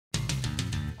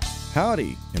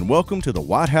Howdy, and welcome to the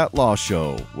White Hat Law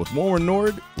Show with Warren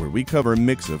Nord, where we cover a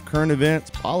mix of current events,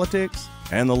 politics,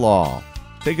 and the law.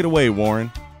 Take it away,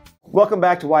 Warren. Welcome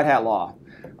back to White Hat Law.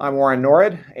 I'm Warren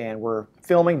Nord, and we're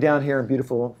filming down here in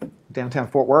beautiful downtown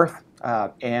Fort Worth.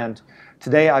 And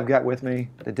today I've got with me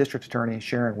the District Attorney,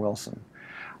 Sharon Wilson.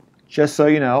 Just so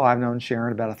you know, I've known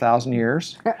Sharon about 1,000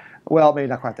 years. Well, maybe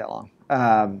not quite that long.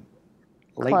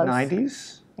 Late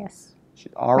 90s. Yes.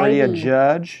 She's already a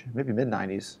judge, maybe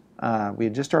mid-90s. We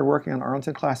had just started working on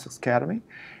Arlington Classics Academy,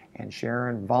 and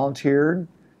Sharon volunteered,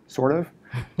 sort of,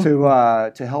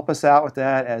 to help us out with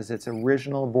that as its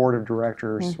original board of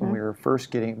directors when we were first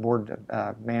getting board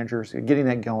managers, getting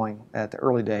that going at the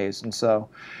early days. And so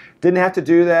didn't have to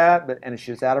do that, and she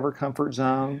was out of her comfort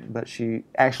zone, but she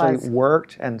actually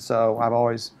worked, and so I've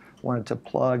always wanted to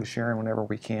plug Sharon whenever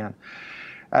we can.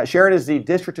 Sharon is the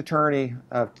district attorney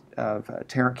of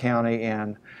Tarrant County,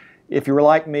 and if you were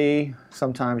like me,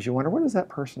 sometimes you wonder, what does that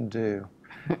person do?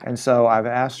 And so I've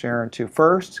asked Sharon to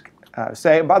first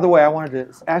say, by the way, I wanted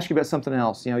to ask you about something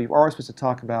else. You know, you're always supposed to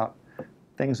talk about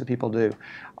things that people do.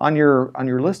 On your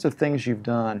list of things you've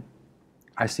done,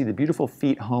 I see the Beautiful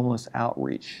Feet Homeless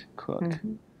Outreach Cook.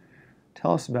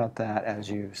 Tell us about that as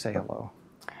you say hello.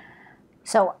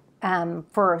 So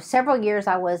for several years,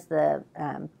 I was the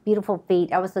Beautiful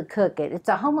Feet. I was the cook. It's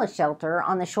a homeless shelter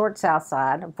on the short south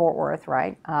side of Fort Worth,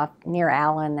 right near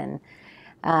Allen,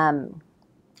 and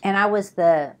I was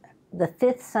the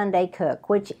fifth Sunday cook.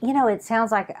 Which, you know, it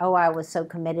sounds like, oh, I was so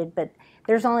committed, but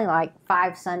there's only like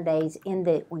 5 Sundays in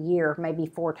the year, maybe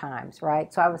 4 times,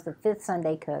 right? So I was the fifth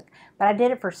Sunday cook, but I did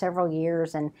it for several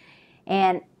years, and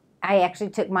I actually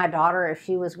took my daughter as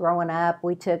she was growing up.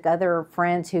 We took other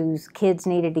friends whose kids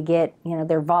needed to get, you know,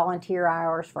 their volunteer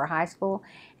hours for high school.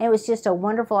 And it was just a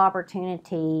wonderful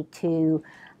opportunity to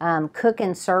cook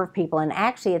and serve people. And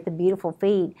actually at the Beautiful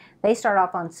Feet, they start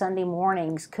off on Sunday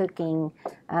mornings cooking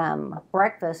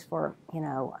breakfast for, you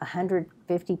know,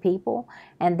 150 people,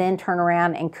 and then turn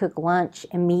around and cook lunch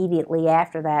immediately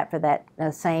after that for that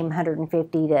same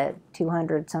 150 to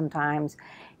 200 sometimes,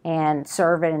 and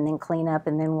serve it and then clean up,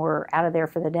 and then we're out of there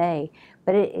for the day.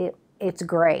 But it's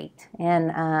great,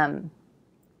 and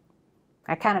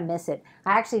I kind of miss it.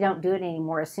 I actually don't do it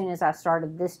anymore. As soon as I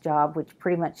started this job, which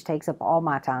pretty much takes up all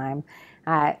my time,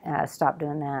 I stopped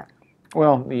doing that.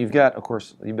 Well, you've got, of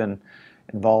course, you've been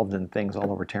involved in things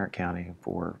all over Tarrant County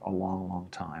for a long, long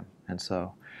time, and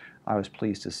so I was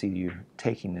pleased to see you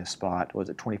taking this spot. Was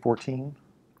it 2014?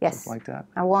 Yes. Something like that?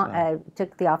 I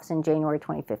took the office in January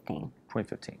 2015.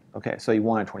 2015. Okay, so you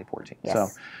won in 2014. Yes.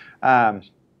 So,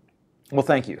 well,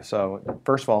 thank you. So,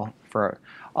 first of all,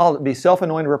 I'll be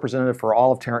self-anointed representative for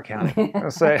all of Tarrant County.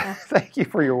 I'll say thank you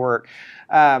for your work.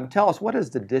 Tell us, what does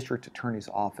the district attorney's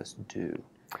office do?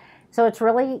 So it's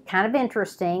really kind of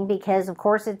interesting because, of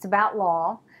course, it's about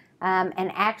law.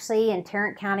 And actually, in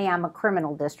Tarrant County, I'm a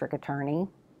criminal district attorney.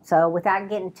 So without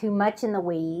getting too much in the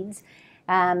weeds,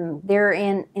 there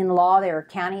in law, there are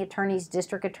county attorneys,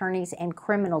 district attorneys, and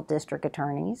criminal district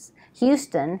attorneys.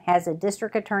 Houston has a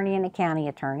district attorney and a county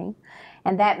attorney,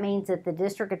 and that means that the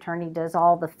district attorney does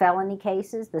all the felony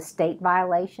cases, the state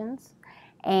violations,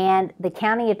 and the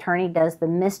county attorney does the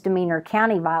misdemeanor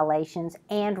county violations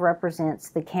and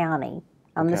represents the county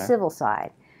on the civil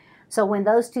side. So when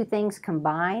those two things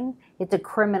combine, it's a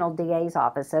criminal DA's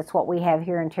office. That's what we have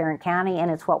here in Tarrant County, and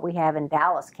it's what we have in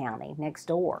Dallas County next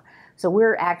door. So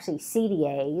we're actually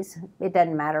CDAs. It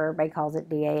doesn't matter. Everybody calls it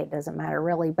DA. It doesn't matter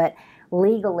really. But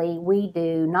legally, we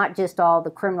do not just all the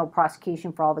criminal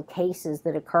prosecution for all the cases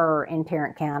that occur in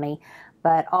Tarrant County,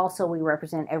 but also we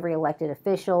represent every elected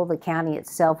official, the county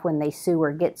itself when they sue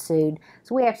or get sued.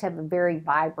 So we actually have a very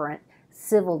vibrant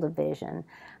civil division.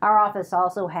 Our office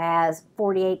also has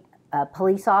 48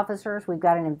 police officers. We've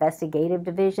got an investigative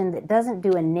division that doesn't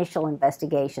do initial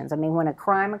investigations. I mean, when a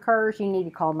crime occurs, you need to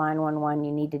call 911.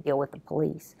 You need to deal with the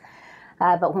police.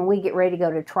 But when we get ready to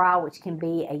go to trial, which can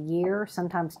be a year,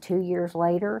 sometimes 2 years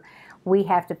later, we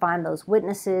have to find those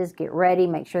witnesses, get ready,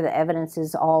 make sure the evidence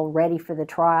is all ready for the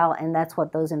trial, and that's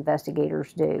what those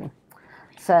investigators do.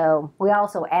 So we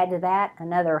also add to that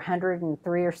another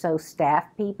 103 or so staff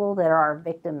people that are our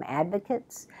victim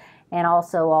advocates, and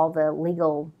also all the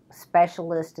legal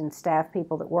specialists and staff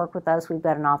people that work with us. We've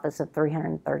got an office of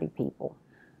 330 people.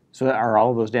 So are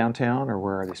all of those downtown, or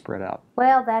where are they spread out?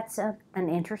 Well, that's an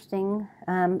interesting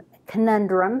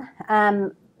conundrum.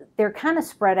 They're kind of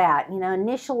spread out. You know,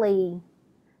 initially,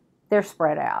 they're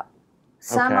spread out.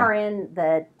 Some are in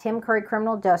the Tim Curry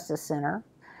Criminal Justice Center.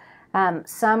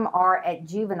 Some are at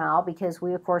juvenile, because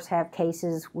we, of course, have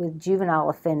cases with juvenile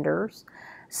offenders.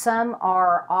 Some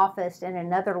are officed in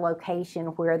another location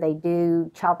where they do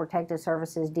Child Protective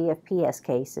Services DFPS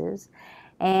cases.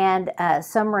 And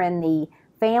some are in the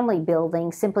family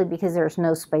building simply because there's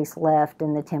no space left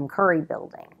in the Tim Curry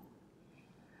building.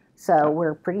 So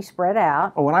we're pretty spread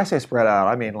out. Well, when I say spread out,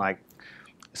 I mean like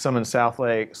some in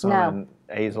Southlake, some No. in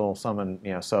Azle, some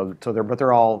in, so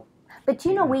they're all. But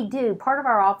we do, part of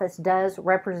our office does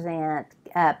represent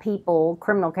people,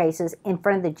 criminal cases, in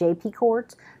front of the JP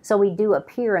courts. So we do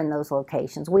appear in those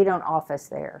locations. We don't office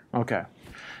there. Okay.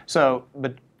 So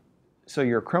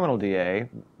you're a criminal DA,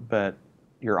 but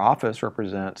your office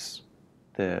represents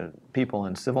the people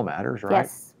in civil matters, right?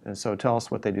 Yes. And so tell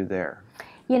us what they do there.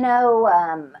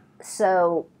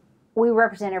 So we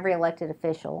represent every elected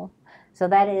official. So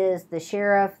that is the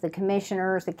sheriff, the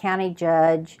commissioners, the county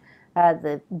judge,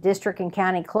 the district and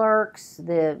county clerks,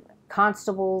 the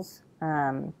constables.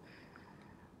 I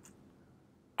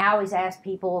always ask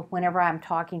people whenever I'm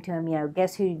talking to them,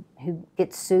 guess who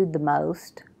gets sued the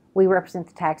most? We represent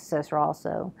the tax assessor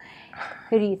also.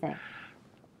 Who do you think?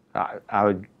 I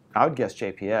would guess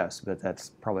JPS, but that's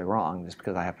probably wrong just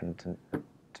because I happen to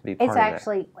be part It's of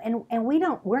actually, and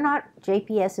we're not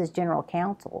JPS's general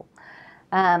counsel.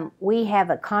 We have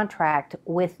a contract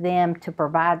with them to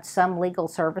provide some legal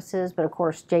services, but of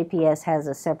course JPS has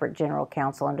a separate general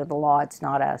counsel under the law. It's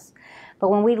not us. But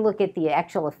when we look at the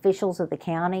actual officials of the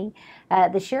county,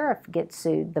 the sheriff gets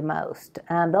sued the most.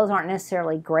 Those aren't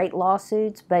necessarily great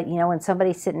lawsuits, but when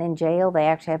somebody's sitting in jail, they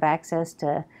actually have access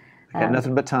to. They got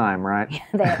nothing but time, right?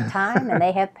 They have time and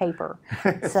they have paper.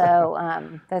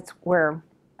 So that's where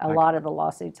a lot of the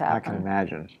lawsuits happen. I can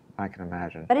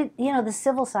imagine. But the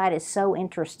civil side is so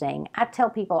interesting. I tell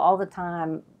people all the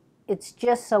time, it's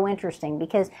just so interesting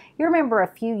because you remember a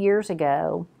few years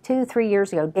ago, 2-3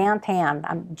 years ago, downtown,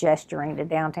 I'm gesturing to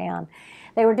downtown,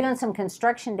 they were doing some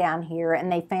construction down here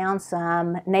and they found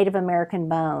some Native American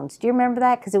bones. Do you remember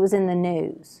that? Because it was in the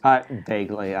news.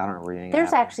 Vaguely, I don't remember anything.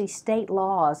 There's actually state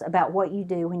laws about what you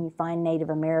do when you find Native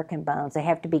American bones. They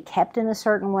have to be kept in a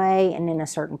certain way and in a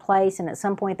certain place, and at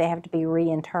some point they have to be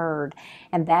reinterred.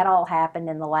 And that all happened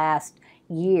in the last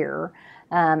year.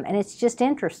 And it's just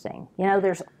interesting.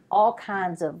 There's all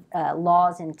kinds of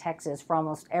laws in Texas for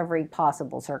almost every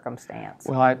possible circumstance.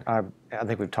 Well, I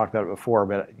think we've talked about it before,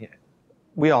 but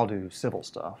we all do civil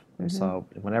stuff. Mm-hmm. So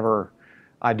whenever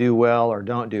I do well or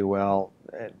don't do well,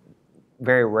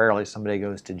 very rarely somebody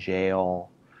goes to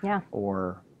jail,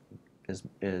 or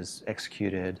is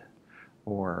executed,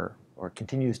 or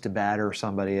continues to batter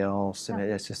somebody else, and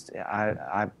it's just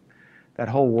that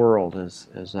whole world is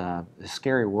a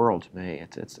scary world to me.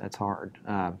 It's hard.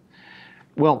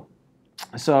 Well,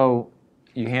 so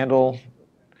you handle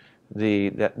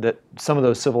some of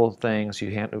those civil things.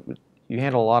 You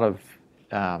handle a lot of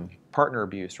partner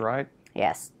abuse, right?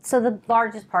 Yes. So the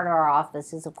largest part of our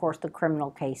office is, of course, the criminal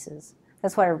cases.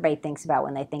 That's what everybody thinks about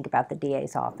when they think about the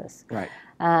DA's office. Right.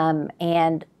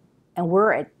 And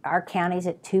our county's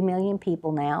at 2 million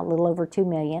people now, a little over 2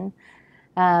 million.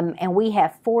 And we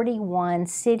have 41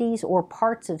 cities or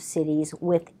parts of cities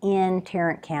within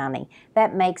Tarrant County.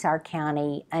 That makes our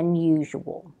county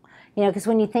unusual. Because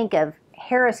when you think of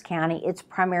Harris County, it's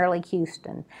primarily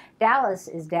Houston. Dallas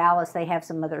is Dallas. They have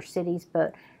some other cities,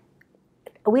 but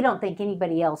we don't think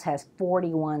anybody else has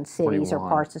 41 cities or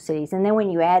parts of cities. And then when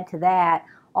you add to that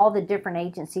all the different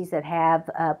agencies that have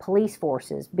police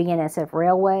forces, BNSF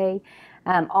Railway,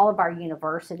 all of our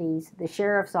universities, the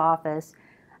sheriff's office,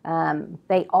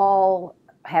 they all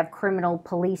have criminal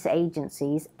police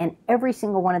agencies, and every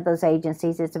single one of those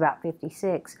agencies, it's about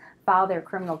 56, file their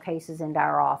criminal cases into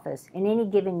our office. In any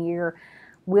given year,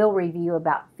 we'll review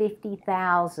about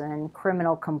 50,000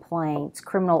 criminal complaints,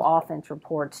 criminal offense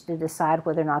reports to decide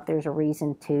whether or not there's a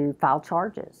reason to file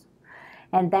charges.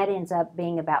 And that ends up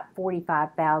being about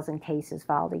 45,000 cases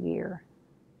filed a year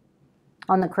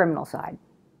on the criminal side.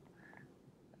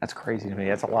 That's crazy to me.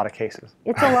 That's a lot of cases.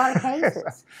 It's a lot of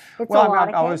cases.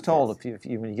 I was told when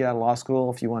you get out of law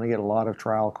school, if you want to get a lot of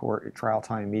trial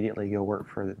time immediately, go work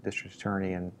for the district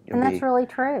attorney, and that's really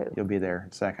true. You'll be there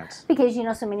in seconds. Because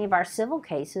so many of our civil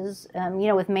cases,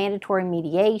 with mandatory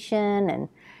mediation, and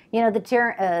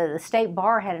the state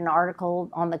bar had an article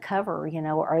on the cover.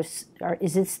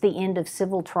 Is this the end of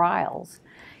civil trials?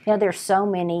 There's so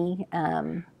many.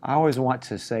 I always want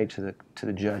to say to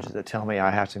the judges that tell me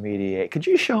I have to mediate, could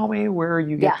you show me where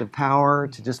you get the power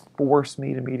to just force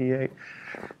me to mediate?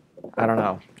 I don't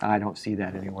know. I don't see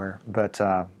that anywhere. But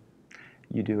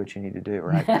you do what you need to do,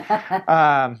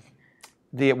 right?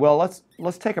 Well,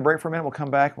 let's take a break for a minute. We'll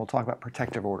come back and we'll talk about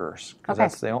protective orders, because Okay.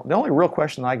 that's the only real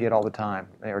question I get all the time,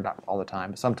 or not all the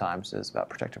time, but sometimes, is about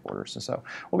protective orders. And so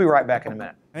we'll be right back in a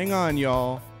minute. Hang on,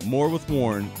 y'all. More with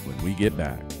Warren when we get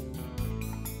back.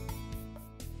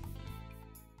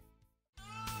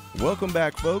 Welcome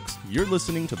back, folks. You're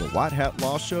listening to the White Hat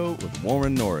Law Show with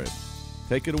Warren Norris.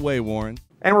 Take it away, Warren.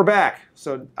 And we're back.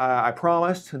 So I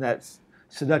promised in that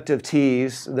seductive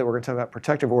tease that we're going to talk about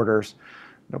protective orders.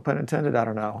 No pun intended, I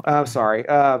don't know. I'm sorry.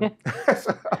 Yeah.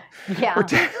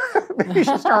 Maybe you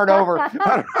should start over.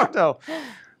 I don't know.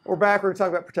 We're back. We're going to talk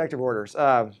about protective orders.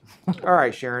 All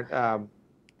right, Sharon.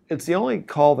 It's the only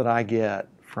call that I get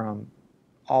from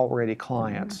already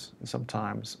clients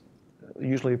sometimes,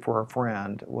 usually for a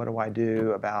friend. What do I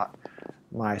do about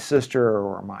my sister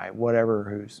or my whatever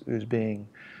who's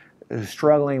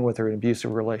struggling with an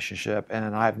abusive relationship,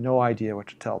 and I have no idea what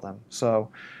to tell them.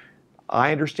 So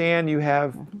I understand you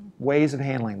have ways of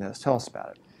handling this. Tell us about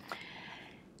it.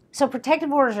 So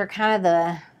protective orders are kind of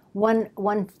the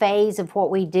one phase of what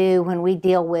we do when we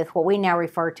deal with what we now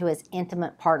refer to as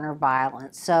intimate partner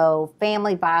violence. So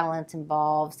family violence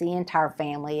involves the entire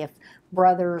family, if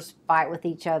brothers fight with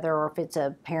each other or if it's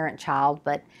a parent-child,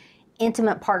 but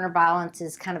intimate partner violence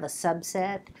is kind of a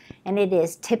subset, and it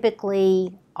is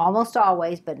typically, almost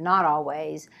always, but not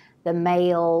always, the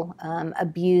male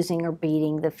abusing or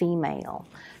beating the female.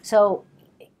 So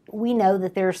we know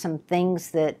that there are some things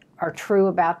that are true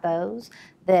about those,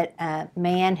 that a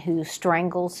man who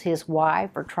strangles his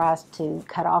wife or tries to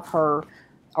cut off her,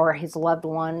 or his loved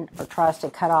one, or tries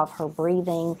to cut off her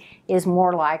breathing, is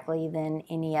more likely than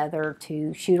any other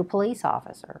to shoot a police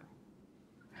officer.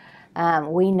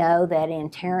 We know that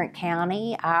in Tarrant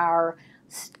County, our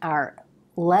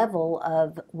level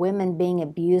of women being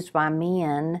abused by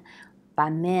men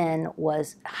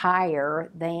was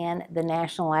higher than the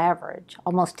national average,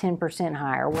 almost 10%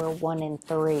 higher. We're 1 in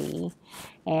 3,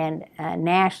 and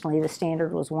nationally the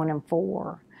standard was 1 in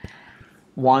 4.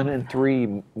 1 in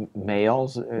 3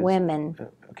 males? Women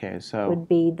okay, so would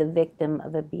be the victim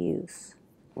of abuse.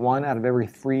 1 out of every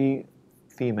 3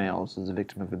 females is a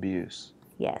victim of abuse.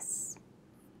 Yes.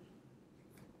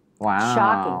 Wow.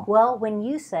 Shocking. Well, when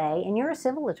you say, and you're a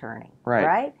civil attorney,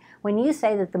 right? When you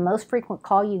say that the most frequent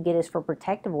call you get is for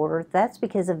protective orders, that's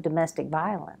because of domestic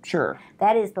violence. Sure.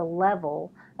 That is the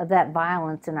level of that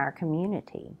violence in our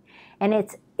community, and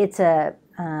it's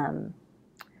kind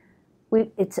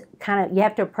of, you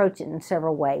have to approach it in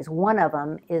several ways. One of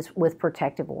them is with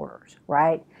protective orders,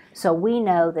 right? So we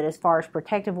know that as far as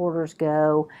protective orders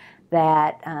go,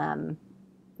 that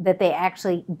that they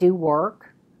actually do work.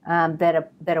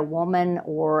 That a woman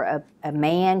or a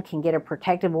man can get a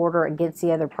protective order against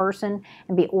the other person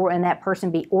and that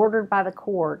person be ordered by the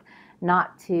court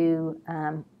not to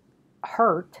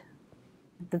hurt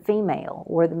the female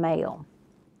or the male.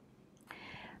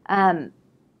 And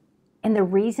the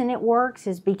reason it works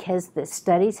is because the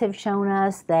studies have shown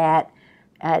us that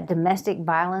domestic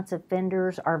violence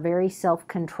offenders are very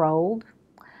self-controlled.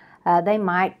 They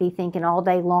might be thinking all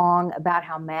day long about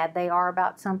how mad they are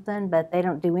about something, but they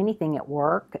don't do anything at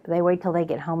work. They wait till they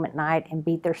get home at night and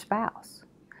beat their spouse.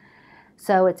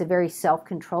 So it's a very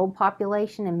self-controlled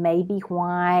population, and maybe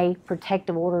why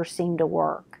protective orders seem to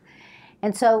work.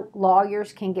 And so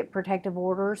lawyers can get protective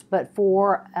orders, but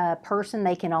for a person,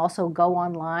 they can also go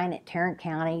online at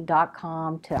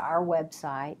tarrantcounty.com to our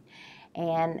website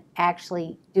and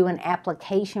actually do an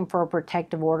application for a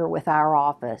protective order with our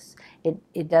office.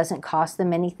 It doesn't cost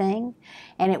them anything,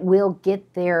 and it will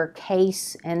get their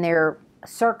case and their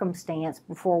circumstance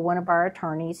before one of our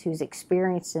attorneys who's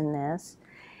experienced in this.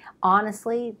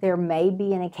 Honestly, there may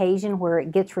be an occasion where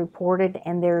it gets reported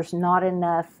and there's not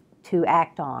enough to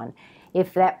act on.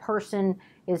 If that person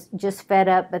is just fed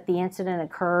up, but the incident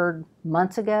occurred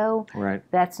months ago, right,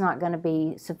 that's not going to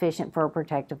be sufficient for a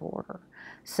protective order.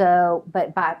 So,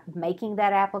 but by making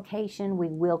that application, we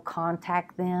will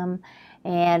contact them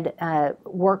and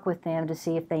work with them to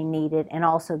see if they need it, and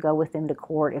also go with them to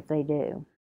court if they do.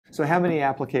 So how many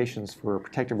applications for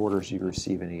protective orders do you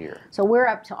receive in a year? So we're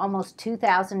up to almost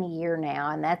 2,000 a year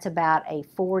now, and that's about a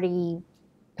 40%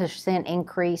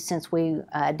 increase since we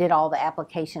did all the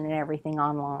application and everything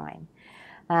online.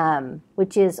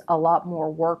 Which is a lot more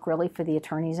work really for the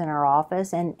attorneys in our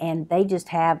office, and they just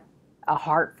have a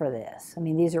heart for this. I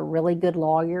mean, these are really good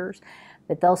lawyers,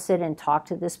 but they'll sit and talk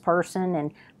to this person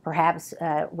and perhaps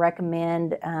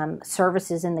recommend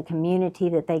services in the community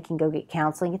that they can go get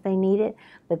counseling if they need it,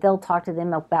 but they'll talk to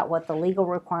them about what the legal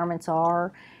requirements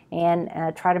are and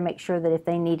try to make sure that if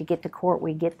they need to get to court,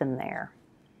 we get them there.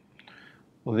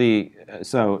 Well,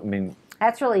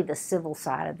 that's really the civil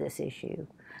side of this issue.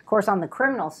 Of course, on the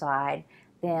criminal side,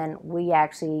 then we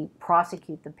actually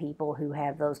prosecute the people who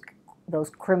have those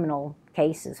criminal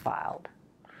cases filed.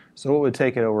 So what would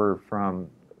take it over from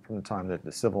the time that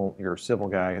your civil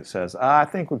guy says, I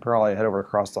think we'd probably head over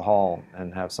across the hall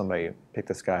and have somebody pick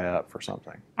this guy up for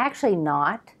something? Actually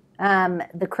not.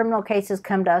 The criminal cases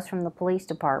come to us from the police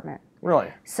department.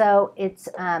 Really? So it's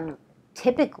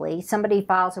typically somebody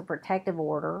files a protective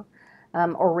order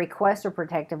or requests a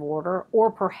protective order, or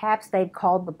perhaps they've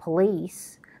called the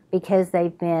police because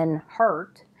they've been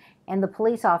hurt, and the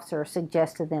police officer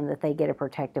suggests to them that they get a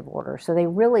protective order. So they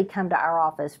really come to our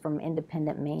office from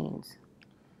independent means.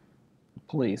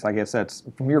 Police, I guess that's,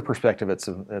 from your perspective, it's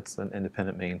an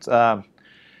independent means.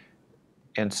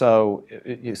 And so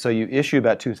you issue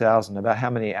about 2,000. About how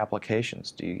many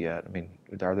applications do you get? I mean,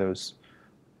 are those,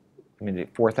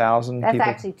 4,000 That's people?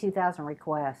 actually 2,000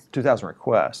 requests. 2,000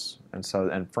 requests.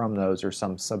 And from those, there's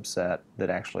some subset that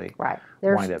actually Right.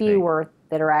 There's fewer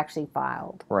that are actually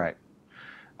filed. Right.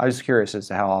 I was curious as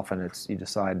to how often you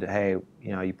decide to, hey,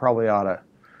 you probably ought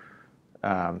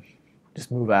to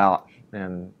just move out,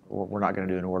 and we're not going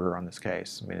to do an order on this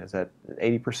case. I mean, is that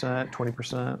 80%,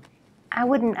 20%? I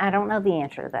don't know the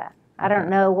answer to that. I don't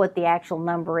know what the actual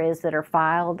number is that are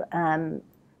filed. I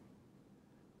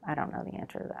don't know the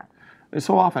answer to that.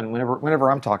 So often,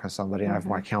 whenever I'm talking to somebody, I have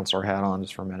my counselor hat on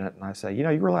just for a minute, and I say,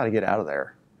 you're allowed to get out of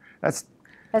there. That's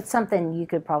something you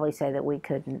could probably say that we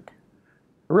couldn't.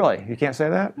 Really? You can't say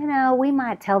that? We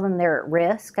might tell them they're at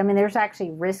risk. I mean, there's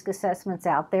actually risk assessments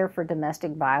out there for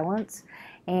domestic violence,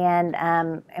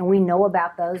 and we know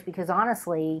about those because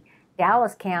honestly,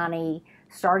 Dallas County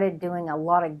started doing a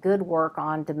lot of good work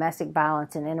on domestic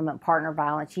violence and intimate partner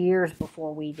violence years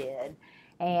before we did.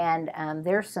 And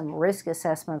there's some risk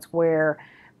assessments where,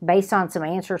 based on some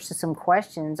answers to some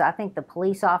questions, I think the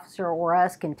police officer or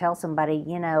us can tell somebody,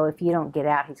 if you don't get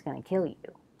out, he's going to kill you.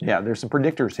 Yeah, there's some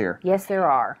predictors here. Yes, there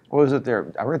are. What was it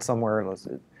there? I read somewhere,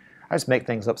 I just make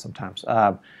things up sometimes.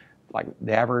 Like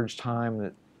the average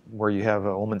time where you have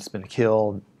a woman that's been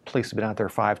killed, police have been out there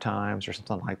 5 times or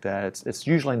something like that. It's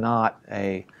usually not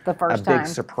a big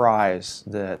surprise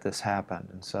that this happened.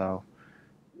 And so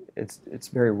it's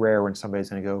very rare when somebody's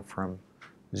going to go from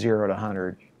 0 to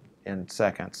 100 in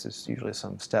seconds. There's usually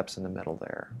some steps in the middle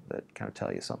there that kind of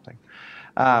tell you something.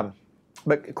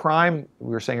 But crime,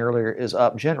 we were saying earlier, is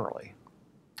up generally.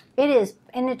 It is,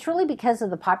 and it's really because of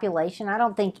the population. I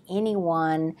don't think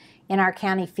anyone in our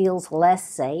county feels less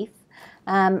safe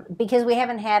because we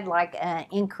haven't had like an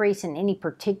increase in any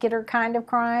particular kind of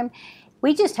crime.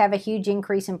 We just have a huge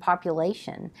increase in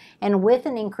population. And with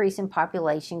an increase in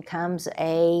population comes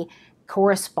a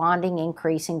corresponding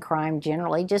increase in crime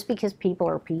generally, just because people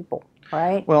are people,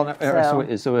 right? Well,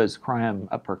 so is crime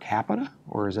up per capita,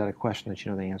 or is that a question that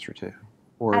you know the answer to?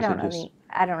 Or I don't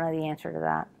know the answer to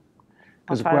that.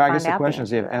 Because I guess the question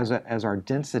is, as our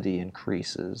density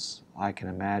increases, I can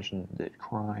imagine that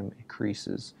crime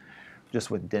increases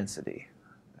just with density,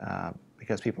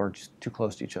 because people are just too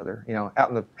close to each other. Out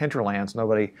in the hinterlands,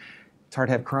 it's hard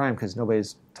to have crime because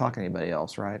nobody's talking to anybody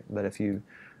else, right? But if you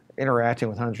interacting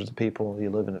with hundreds of people, you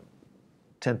live in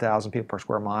 10,000 people per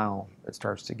square mile, it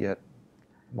starts to get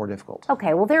more difficult.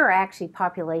 Okay, well, there are actually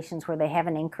populations where they have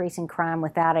an increase in crime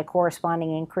without a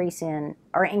corresponding increase in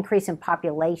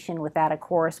population without a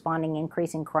corresponding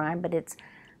increase in crime, but it's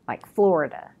like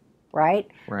Florida, right?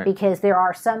 Right. Because there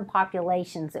are some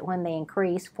populations that when they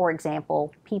increase, for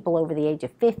example, people over the age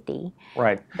of 50,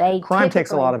 right. Crime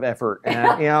takes a lot of effort,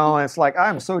 and it's like,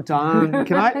 I'm so done.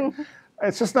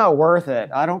 It's just not worth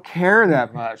it. I don't care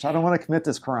that much. I don't want to commit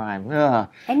this crime. Ugh.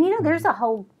 And there's a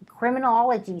whole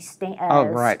criminology study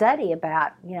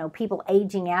about people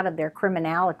aging out of their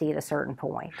criminality at a certain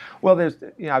point. Well, there's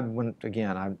I'm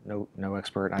no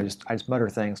expert. I just mutter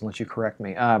things and let you correct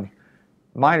me.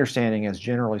 My understanding is,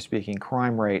 generally speaking,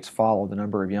 crime rates follow the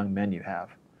number of young men you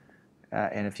have,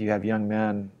 and if you have young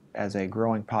men as a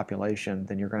growing population,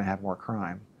 then you're going to have more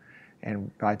crime.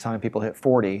 And by the time people hit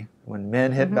 40, when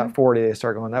men hit about 40, they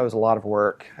start going, that was a lot of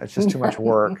work. It's just too much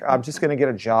work. I'm just going to get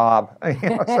a job.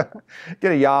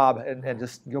 Get a job and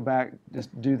just go back,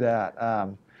 just do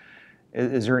that.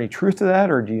 Is there any truth to that,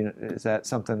 or is that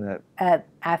something that...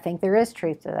 I think there is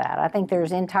truth to that. I think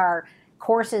there's entire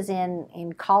courses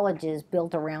in colleges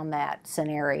built around that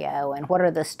scenario, and what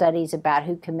are the studies about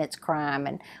who commits crime,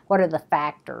 and what are the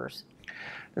factors.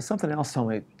 There's something else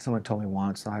someone told me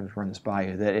once, and I just run this by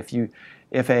you, that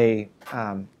if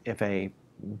a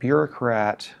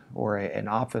bureaucrat or a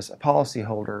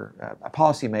policyholder, a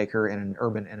policymaker in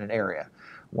an area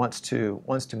wants to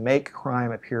make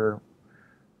crime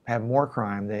have more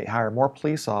crime, they hire more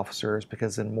police officers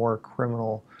because then more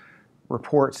criminal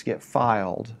reports get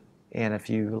filed. And if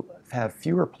you have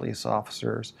fewer police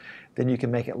officers, then you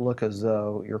can make it look as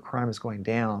though your crime is going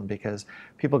down, because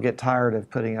people get tired of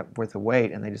putting up with the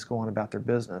wait and they just go on about their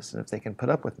business. And if they can put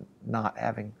up with not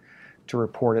having to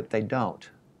report it, they don't.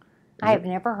 I have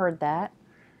never heard that.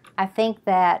 I think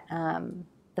that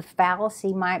the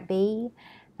fallacy might be,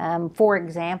 for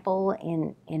example,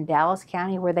 in Dallas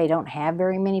County, where they don't have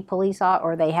very many police,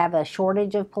 or they have a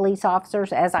shortage of police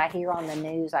officers, as I hear on the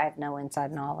news. I have no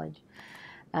inside knowledge.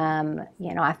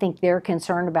 You know, I think they're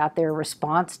concerned about their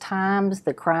response times,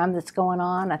 the crime that's going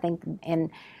on. I think, and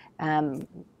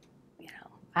you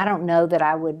know, I don't know that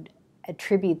I would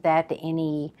attribute that to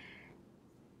any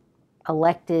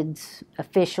elected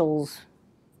officials,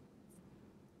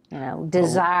 you know,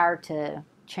 desire to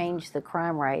change the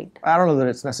crime rate. I don't know that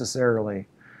it's necessarily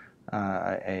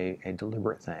a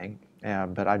deliberate thing,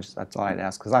 but I thought I'd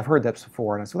ask, because I've heard that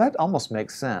before, and I said, well, that almost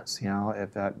makes sense, you know,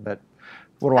 if that, but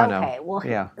what do I know? Okay, well,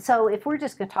 yeah. So if we're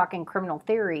just going to talk in criminal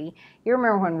theory, you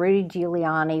remember when Rudy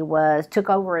Giuliani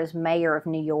took over as mayor of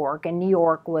New York, and New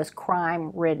York was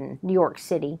crime-ridden. New York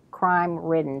City,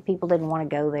 crime-ridden. People didn't want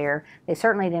to go there. They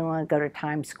certainly didn't want to go to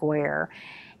Times Square.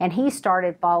 And he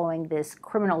started following this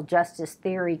criminal justice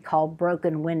theory called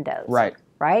broken windows. Right.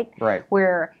 Right? Right.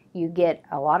 Where you get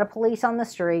a lot of police on the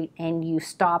street and you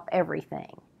stop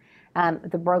everything.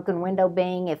 The broken window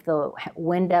being, if the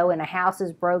window in a house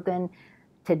is broken,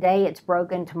 today it's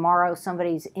broken, tomorrow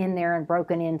somebody's in there and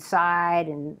broken inside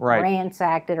and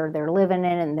ransacked it, or they're living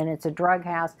in it, and then it's a drug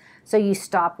house. So you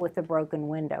stop with the broken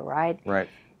window, right? Right.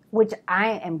 Which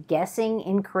I am guessing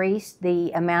increased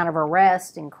the amount of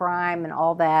arrest and crime and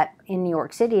all that in New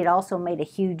York City. It also made a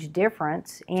huge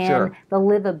difference in the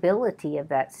livability of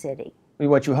that city.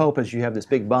 What you hope is you have this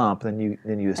big bump, then you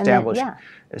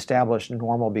establish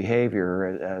normal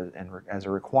behavior as a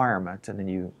requirement, and then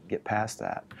you get past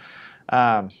that.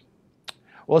 Well,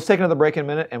 let's take another break in a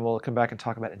minute, and we'll come back and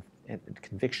talk about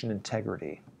conviction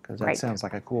integrity, because that sounds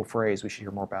like a cool phrase we should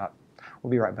hear more about.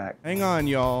 We'll be right back. Hang on,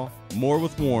 y'all. More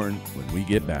with Warren when we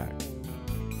get back.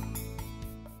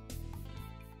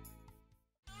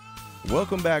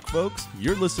 Welcome back, folks.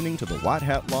 You're listening to the White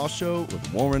Hat Law Show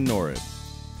with Warren Norris.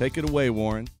 Take it away,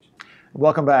 Warren.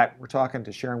 Welcome back. We're talking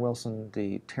to Sharon Wilson,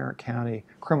 the Tarrant County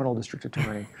Criminal District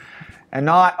Attorney, and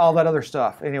not all that other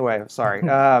stuff. Anyway, sorry. We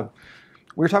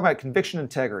were talking about conviction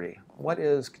integrity. What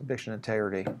is conviction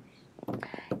integrity?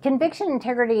 Conviction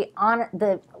integrity, on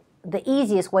the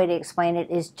easiest way to explain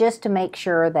it is just to make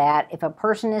sure that if a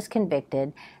person is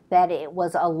convicted, that it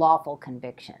was a lawful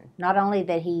conviction. Not only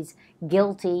that he's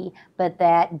guilty, but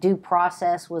that due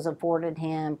process was afforded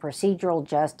him, procedural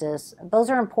justice. Those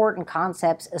are important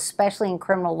concepts, especially in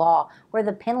criminal law, where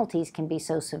the penalties can be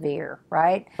so severe,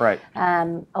 right? Right.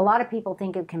 A lot of people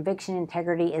think of conviction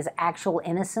integrity as actual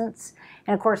innocence.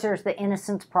 And of course, there's the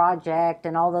Innocence Project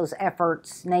and all those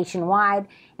efforts nationwide.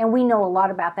 And we know a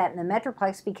lot about that in the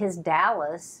Metroplex, because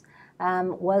Dallas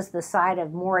was the site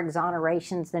of more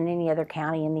exonerations than any other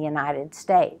county in the United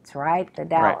States, right? The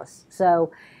Dallas. Right.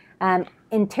 So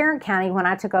in Tarrant County, when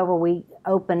I took over, we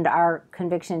opened our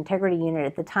conviction integrity unit.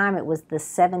 At the time, it was the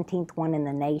 17th one in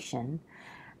the nation.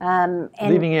 And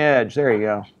leading edge. There you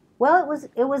go. Well,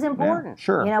 it was important. Yeah,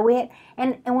 sure. You know, we had,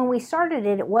 and when we started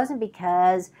it, it wasn't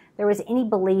because there was any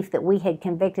belief that we had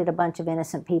convicted a bunch of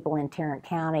innocent people in Tarrant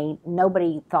County.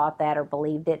 Nobody thought that or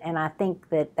believed it, and I think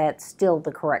that that's still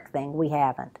the correct thing. We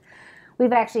haven't.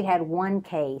 We've actually had one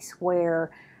case where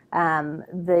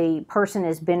the person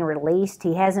has been released.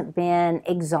 He hasn't been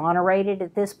exonerated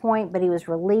at this point, but he was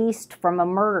released from a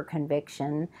murder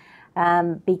conviction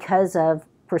because of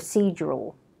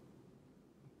procedural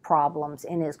problems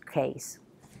in his case.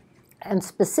 And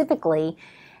specifically,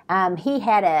 he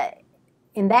had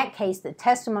in that case, the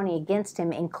testimony against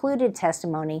him included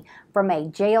testimony from a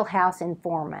jailhouse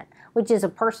informant, which is a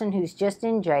person who's just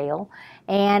in jail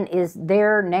and is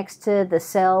there next to the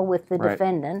cell with the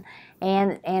defendant,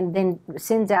 and then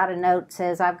sends out a note,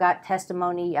 says, I've got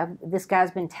testimony, this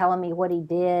guy's been telling me what he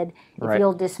did. If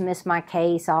you'll dismiss my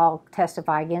case, I'll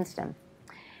testify against him.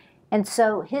 And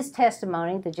so his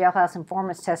testimony, the jailhouse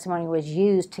informant's testimony, was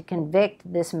used to convict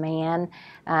this man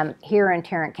here in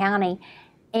Tarrant County.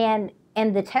 And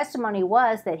the testimony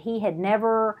was that he had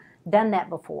never done that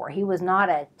before. He was not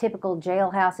a typical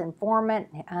jailhouse informant.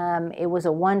 It was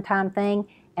a one-time thing,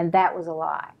 and that was a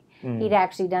lie. He'd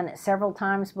actually done it several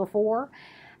times before.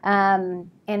 And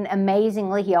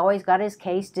amazingly, he always got his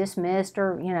case dismissed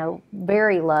or, you know,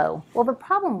 very low. Well, the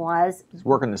problem was... He's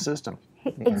working the system.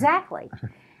 Exactly.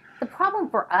 The problem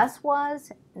for us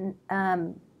was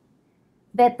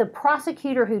that the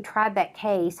prosecutor who tried that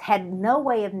case had no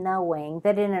way of knowing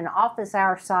that in an office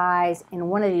our size in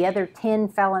one of the other 10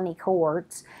 felony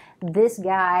courts this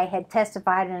guy had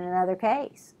testified in another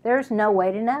case. There's no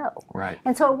way to know. Right.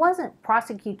 And so it wasn't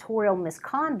prosecutorial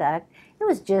misconduct. It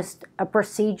was just a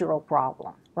procedural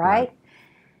problem, right?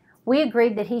 We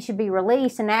agreed that he should be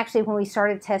released, and actually when we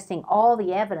started testing all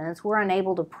the evidence, we're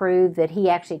unable to prove that he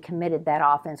actually committed that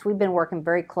offense. We've been working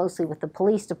very closely with the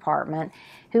police department,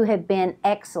 who have been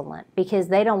excellent, because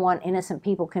they don't want innocent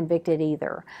people convicted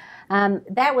either.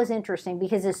 That was interesting,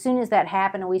 because as soon as that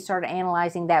happened and we started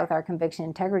analyzing that with our conviction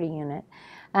integrity unit,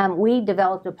 we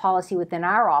developed a policy within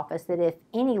our office that if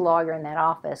any lawyer in that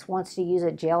office wants to use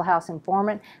a jailhouse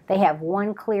informant, they have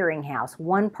one clearinghouse,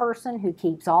 one person who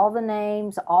keeps all the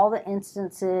names, all the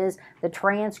instances, the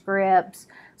transcripts,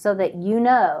 so that you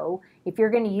know if you're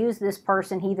going to use this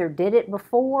person, he either did it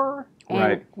before,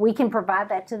 and we can provide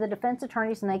that to the defense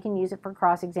attorneys and they can use it for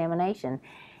cross-examination.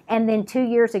 And then 2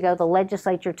 years ago, the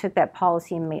legislature took that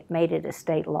policy and made it a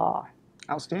state law.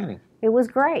 Outstanding. It was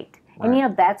great. Right. And, you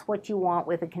know, that's what you want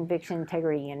with a conviction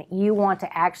integrity unit. You want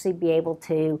to actually be able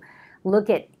to look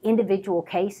at individual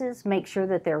cases, make sure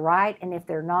that they're right, and if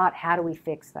they're not, how do we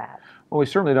fix that? Well, we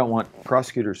certainly don't want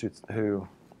prosecutors who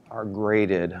are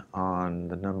graded on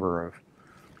the number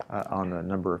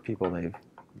of people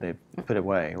they've put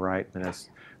away, right? And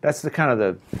that's the kind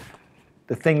of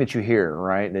the thing that you hear,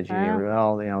 right? That you hear,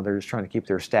 well, you know, they're just trying to keep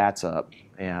their stats up,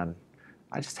 and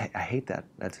I hate that.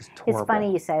 That's just horrible. It's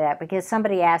funny you say that, because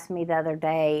somebody asked me the other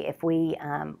day if we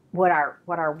what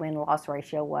our win-loss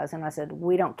ratio was, and I said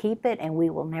we don't keep it and we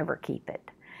will never keep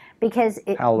it, because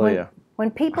Hallelujah. When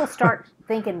people start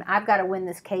thinking I've got to win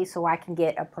this case so I can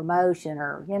get a promotion,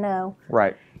 or you know,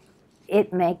 right,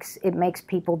 it makes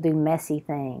people do messy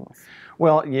things.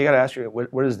 Well, you got to ask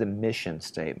yourself, what is the mission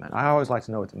statement? I always like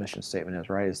to know what the mission statement is,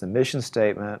 right? Is the mission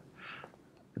statement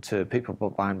to people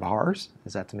behind bars?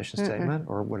 Is that the mission statement,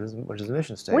 or what is the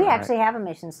mission statement? We actually have a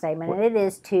mission statement, and it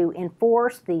is to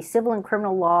enforce the civil and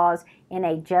criminal laws in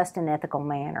a just and ethical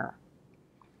manner.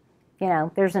 You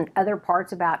know, there's other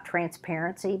parts about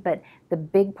transparency, but the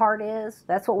big part is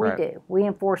that's what we do. We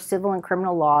enforce civil and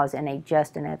criminal laws in a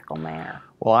just and ethical manner.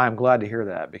 Well, I'm glad to hear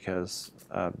that, because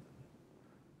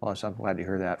well, I'm glad to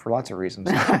hear that for lots of reasons.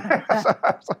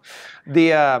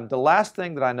 The last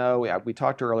thing that I know, we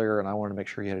talked earlier, and I wanted to make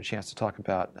sure you had a chance to talk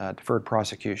about deferred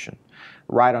prosecution,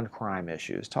 right on crime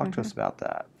issues. Talk to us about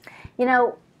that. You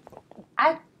know,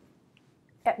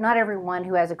 not everyone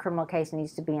who has a criminal case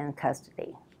needs to be in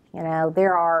custody. You know,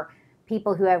 there are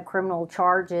people who have criminal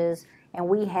charges, and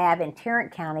we have in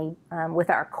Tarrant County, with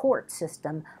our court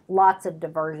system, lots of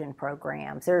diversion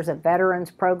programs. There's a veterans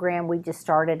program. We just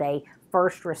started a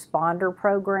first responder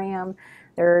program.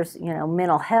 There's, you know,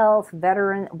 mental health, we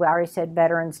already said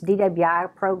veterans,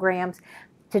 DWI programs,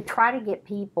 to try to get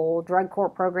people, drug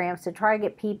court programs, to try to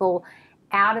get people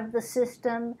out of the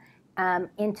system,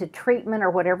 into treatment or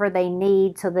whatever they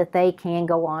need so that they can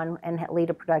go on and lead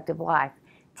a productive life.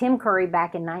 Tim Curry,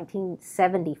 back in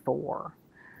 1974,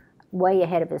 way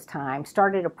ahead of his time,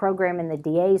 started a program in the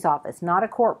DA's office, not a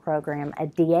court program, a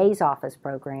DA's office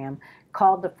program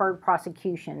called deferred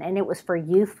prosecution. And it was for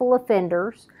youthful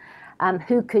offenders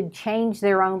who could change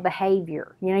their own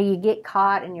behavior. You know, you get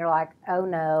caught and you're like, oh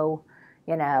no,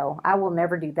 you know, I will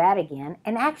never do that again.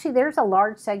 And actually there's a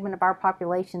large segment of our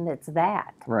population that's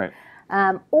that. Right.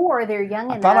 Or they're young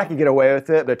enough. I thought I could get away with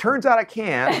it, but it turns out I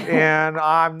can't, and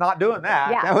I'm not doing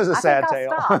that. Yeah, that was a sad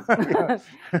tale.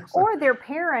 Or their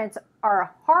parents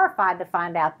are horrified to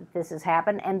find out that this has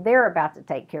happened, and they're about to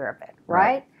take care of it,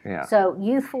 right? Yeah. So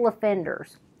youthful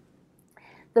offenders.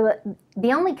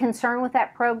 The only concern with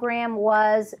that program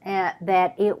was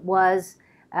that it was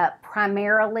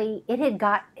primarily, it had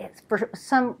got,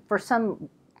 for some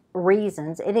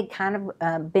reasons, it had kind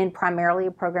of been primarily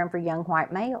a program for young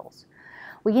white males.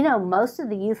 Well, you know, most of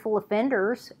the youthful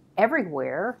offenders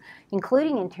everywhere,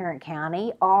 including in Tarrant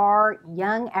County, are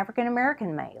young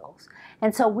African-American males.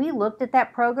 And so we looked at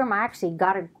that program. I actually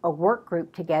got a work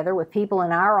group together with people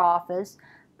in our office,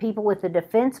 people with the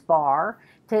defense bar,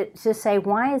 to say,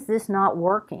 why is this not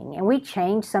working? And we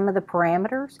changed some of the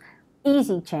parameters,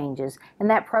 easy changes. And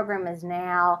that program is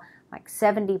now like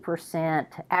 70%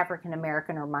 African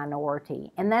American or minority.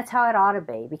 And that's how it ought to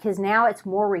be, because now it's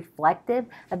more reflective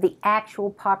of the actual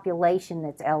population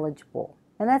that's eligible.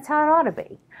 And that's how it ought to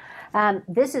be.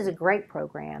 This is a great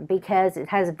program because it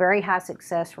has a very high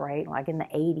success rate, like in the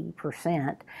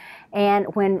 80%. And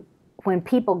when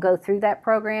people go through that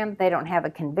program, they don't have a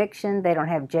conviction, they don't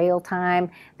have jail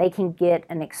time, they can get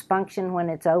an expunction when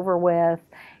it's over with,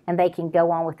 and they can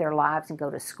go on with their lives and go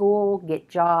to school, get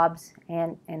jobs,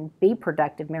 and be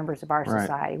productive members of our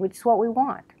society, which is what we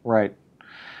want. Right.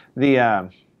 We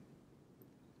hadn't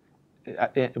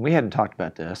talked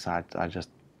about this. I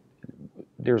just,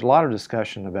 there's a lot of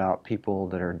discussion about people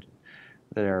that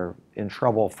are in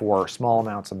trouble for small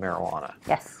amounts of marijuana.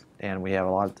 Yes. And we have a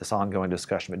lot of this ongoing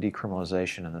discussion about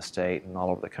decriminalization in the state and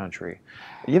all over the country.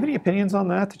 Do you have any opinions on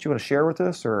that you want to share with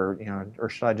us, or or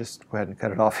should I just go ahead and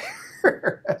cut it off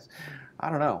here? I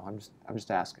don't know. I'm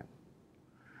just asking.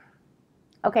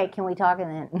 Okay, can we talk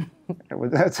and then?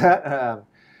 That's that.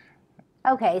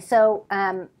 Okay, so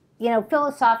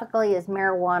philosophically, is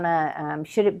marijuana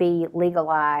should it be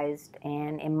legalized?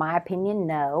 And in my opinion,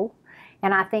 no.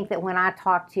 And I think that when I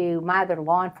talk to my other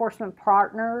law enforcement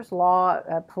partners,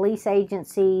 police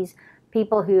agencies,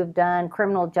 people who have done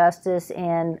criminal justice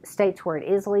in states where it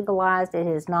is legalized, it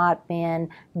has not been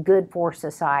good for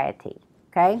society.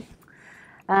 Okay.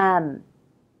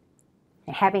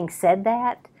 Having said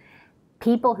that,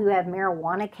 people who have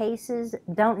marijuana cases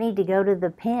don't need to go to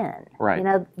the pen.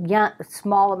 Right.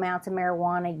 Small amounts of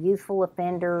marijuana, youthful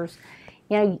offenders.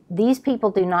 These people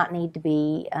do not need to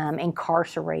be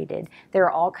incarcerated. There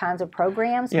are all kinds of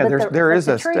programs. Yeah, there is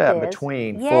a step is,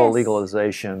 between yes, full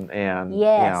legalization and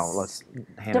yes, let's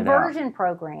hand diversion it out.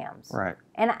 programs. Right.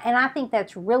 And I think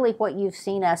that's really what you've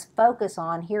seen us focus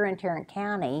on here in Tarrant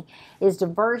County is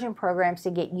diversion programs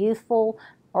to get youthful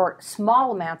or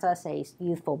small amounts, I say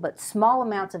youthful, but small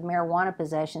amounts of marijuana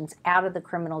possessions out of the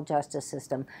criminal justice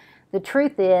system. The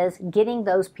truth is, getting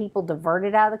those people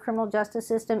diverted out of the criminal justice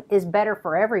system is better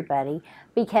for everybody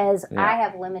because I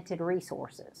have limited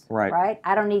resources. Right?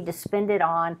 I don't need to spend it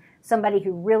on somebody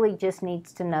who really just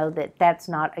needs to know that that's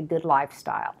not a good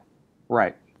lifestyle.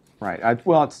 Right.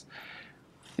 It's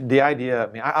the idea.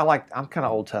 I mean, I'm kind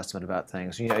of Old Testament about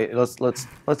things.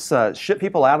 Let's ship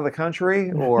people out of the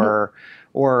country, or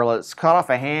let's cut off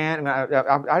a hand.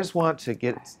 I just want to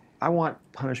I want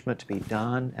punishment to be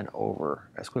done and over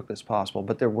as quickly as possible,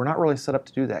 but we're not really set up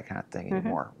to do that kind of thing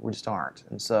anymore. We just aren't.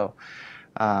 And so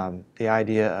the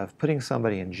idea of putting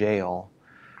somebody in jail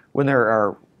when there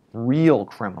are real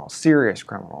criminals, serious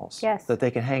criminals, that they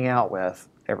can hang out with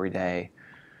every day,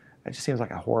 it just seems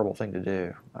like a horrible thing to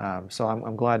do. So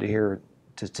I'm glad to hear,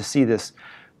 to see this,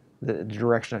 the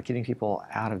direction of getting people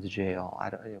out of the jail.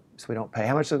 So we don't pay.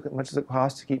 How much does it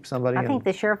cost to keep somebody? I think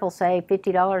the sheriff will say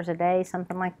 $50 a day,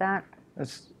 something like that.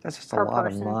 That's just a lot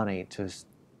of money to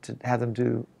have them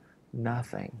do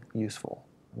nothing useful.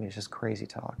 I mean, it's just crazy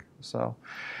talk. So,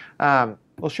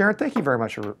 well, Sharon, thank you very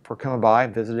much for coming by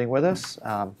and visiting with us.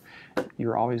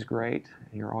 You're always great.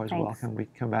 You're always welcome. We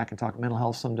can come back and talk mental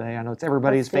health someday. I know it's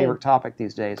everybody's favorite topic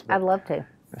these days. I'd love to.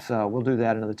 So we'll do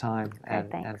that another time.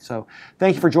 And so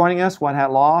thank you for joining us, White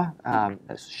Hat Law.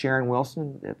 That's Sharon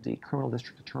Wilson, the Criminal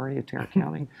District Attorney of Tarrant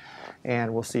County.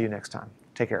 And we'll see you next time.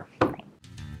 Take care.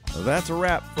 Well, that's a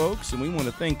wrap, folks, and we want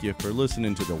to thank you for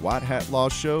listening to the White Hat Law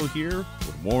Show here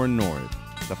with Warren Nord.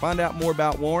 To find out more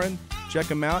about Warren, check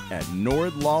him out at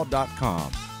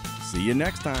nordlaw.com. See you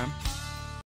next time.